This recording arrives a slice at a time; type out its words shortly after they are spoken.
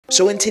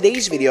So in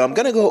today's video, I'm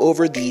going to go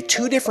over the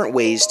two different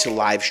ways to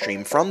live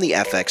stream from the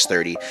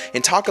FX30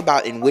 and talk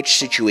about in which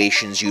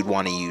situations you'd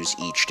want to use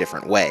each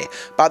different way.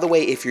 By the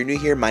way, if you're new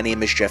here, my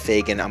name is Geoff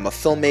Fagien. I'm a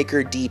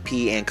filmmaker,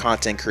 DP, and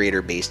content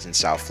creator based in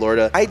South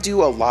Florida. I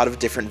do a lot of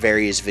different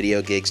various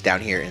video gigs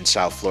down here in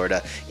South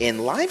Florida,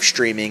 and live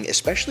streaming,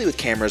 especially with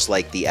cameras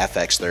like the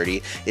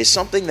FX30, is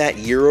something that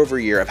year over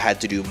year I've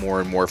had to do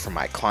more and more for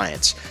my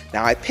clients.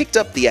 Now, I picked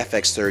up the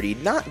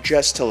FX30 not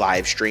just to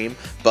live stream,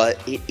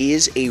 but it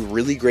is a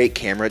really great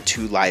camera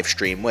to live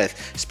stream with,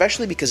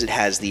 especially because it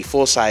has the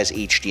full-size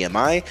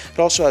HDMI,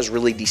 but also has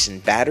really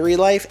decent battery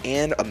life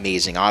and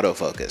amazing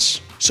autofocus.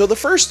 So the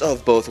first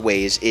of both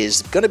ways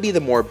is going to be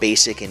the more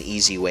basic and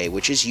easy way,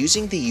 which is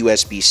using the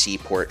USB-C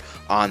port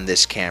on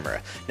this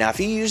camera. Now, if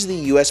you use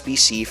the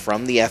USB-C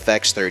from the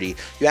FX30,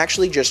 you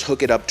actually just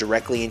hook it up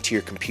directly into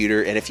your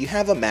computer, and if you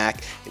have a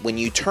Mac, when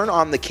you turn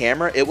on the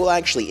camera, it will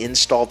actually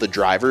install the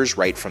drivers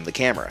right from the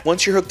camera.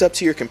 Once you're hooked up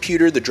to your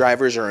computer, the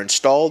drivers are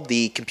installed,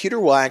 the computer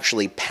will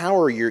actually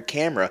power your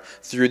camera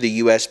through the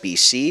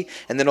USB-C,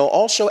 and then it'll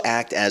also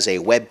act as a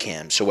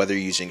webcam. So whether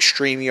you're using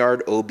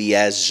StreamYard,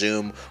 OBS,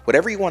 Zoom,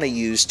 whatever you want to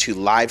use to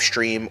live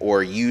stream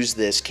or use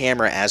this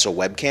camera as a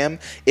webcam,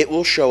 it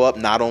will show up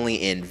not only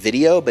in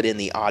video but in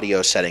the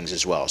audio settings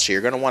as well. So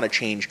you're going to want to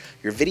change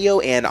your video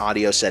and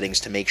audio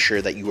settings to make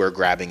sure that you are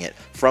grabbing it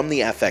from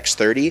the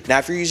FX30. Now,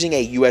 if you're using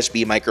a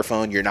USB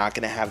microphone, you're not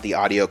going to have the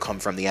audio come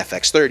from the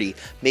FX30.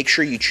 Make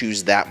sure you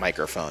choose that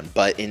microphone.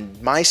 But in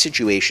my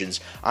situations,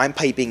 I'm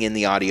piping in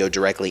the audio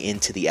directly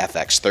into the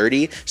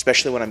FX30,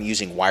 especially when I'm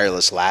using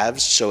wireless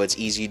lavs, so it's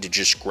easy to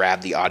just grab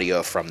the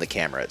audio from the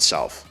camera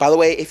itself. By the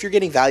way, if you're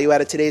getting value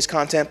out of today's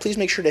content, please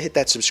make sure to hit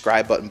that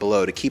subscribe button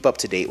below to keep up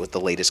to date with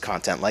the latest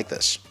content like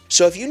this.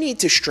 So if you need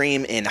to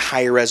stream in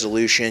higher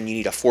resolution, you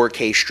need a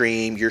 4K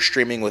stream, you're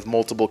streaming with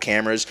multiple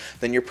cameras,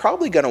 then you're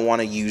probably going to want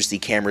to use the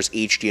camera's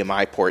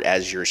HDMI port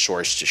as your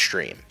source to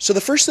stream. So the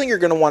first thing you're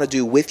going to want to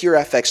do with your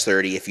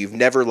FX30, if you've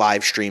never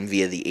live streamed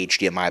via the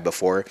HDMI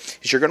before,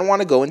 is you're going to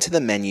want to go into the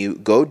menu,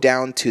 go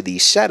down to the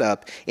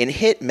setup, and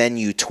hit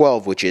menu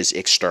 12, which is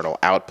external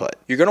output.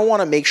 You're going to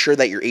want to make sure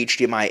that your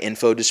HDMI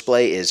info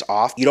display is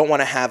off. You don't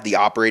want to have the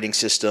operating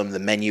system, the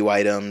menu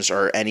items,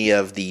 or any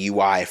of the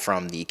UI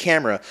from the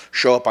camera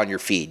show up on your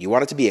feed. You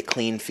want it to be a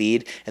clean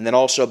feed, and then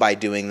also by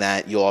doing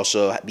that, you'll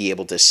also be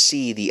able to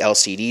see the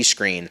LCD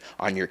screen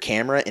on your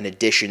camera in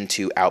addition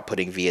to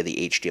outputting via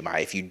the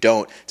HDMI. If you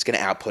don't, it's going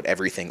to output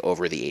everything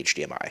over the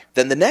HDMI.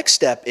 Then the next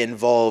step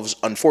involves,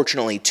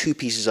 unfortunately, two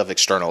pieces of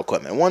external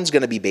equipment. One's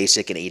going to be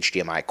basic an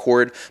HDMI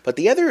cord, but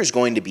the other is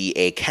going to be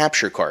a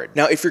capture card.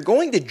 Now, if you're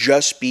going to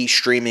just be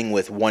streaming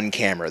with one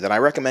camera, then I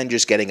recommend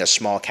just getting a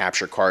small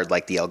capture card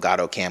like the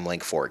Elgato Cam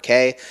Link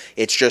 4K.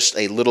 It's just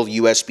a little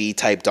USB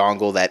type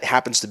dongle that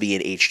happens to be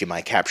an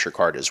HDMI capture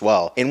card as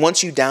well. And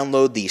once you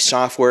download the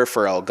software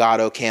for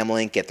Elgato Cam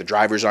Link, get the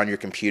drivers on your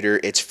computer,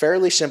 it's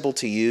fairly simple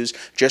to use,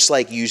 just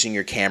like using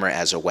your camera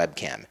as a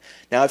webcam.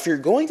 Now, if you're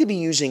going to be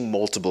using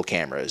multiple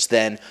cameras,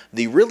 then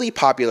the really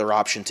popular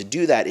option to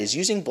do that is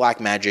using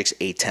Blackmagic's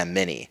ATEM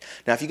Mini.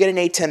 Now, if you get an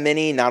ATEM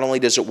Mini, not only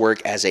does it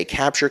work as a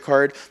capture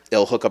card,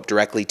 it'll hook up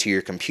directly to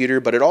your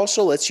computer, but it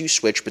also lets you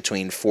switch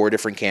between 4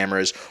 different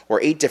cameras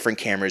or 8 different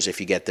cameras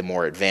if you get the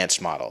more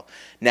advanced model.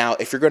 Now,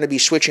 if you're going to be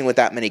switching with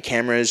that many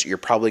cameras, you're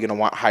probably going to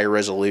want higher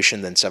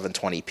resolution than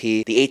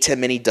 720p. The ATEM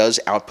Mini does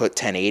output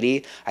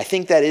 1080. I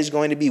think that is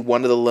going to be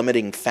one of the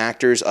limiting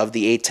factors of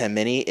the ATEM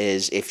Mini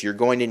is if you're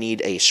going to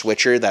need a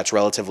switcher that's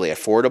relatively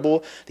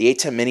affordable, the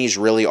ATEM Mini is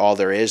really all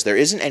there is. There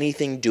isn't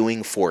anything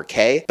doing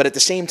 4K, but at the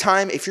same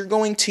time, if you're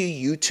going to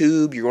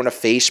YouTube, you're going to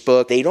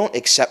Facebook, they don't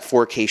accept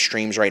 4K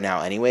streams right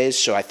now anyways,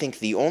 so I think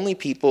the only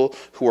people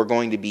who are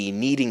going to be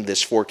needing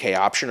this 4K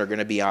option are going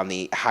to be on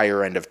the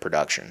higher end of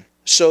production.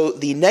 So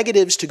the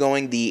negatives to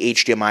going the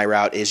HDMI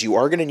route is you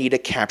are going to need a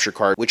capture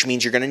card, which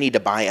means you're going to need to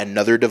buy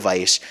another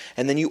device,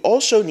 and then you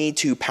also need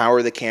to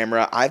power the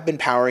camera. I've been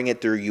powering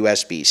it through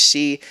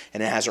USB-C,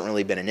 and it hasn't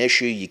really been an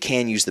issue. You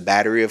can use the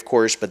battery, of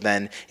course, but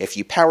then if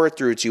you power it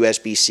through its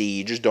USB-C,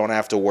 you just don't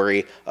have to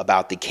worry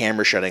about the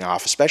camera shutting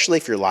off, especially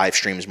if your live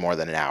stream is more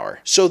than an hour.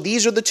 So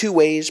these are the two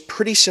ways,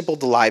 pretty simple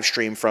to live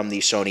stream from the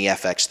Sony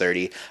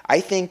FX30. I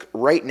think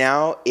right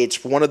now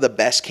it's one of the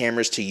best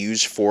cameras to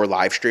use for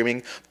live streaming.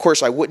 Of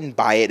course, I wouldn't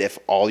buy it if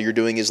all you're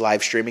doing is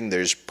live streaming.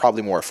 There's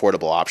probably more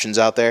affordable options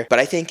out there. But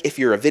I think if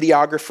you're a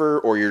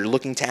videographer or you're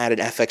looking to add an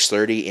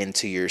FX30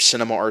 into your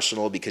cinema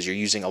arsenal because you're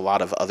using a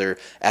lot of other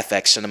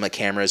FX cinema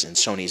cameras in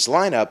Sony's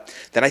lineup,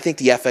 then I think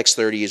the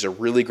FX30 is a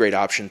really great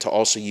option to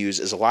also use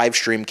as a live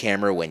stream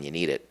camera when you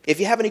need it. If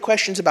you have any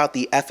questions about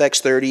the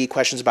FX30,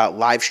 questions about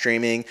live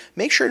streaming,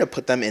 make sure to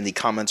put them in the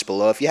comments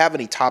below. If you have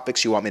any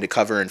topics you want me to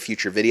cover in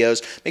future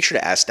videos, make sure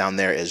to ask down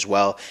there as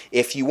well.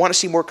 If you want to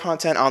see more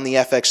content on the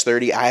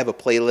FX30, I have a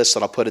playlist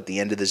that I'll put at the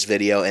end of this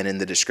video and in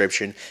the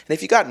description. And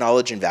if you got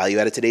knowledge and value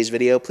out of today's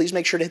video, please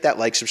make sure to hit that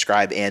like,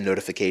 subscribe, and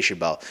notification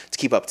bell to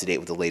keep up to date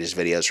with the latest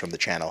videos from the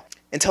channel.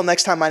 Until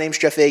next time, my name's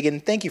Geoff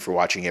Fagien. Thank you for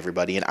watching,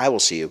 everybody, and I will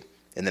see you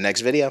in the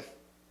next video.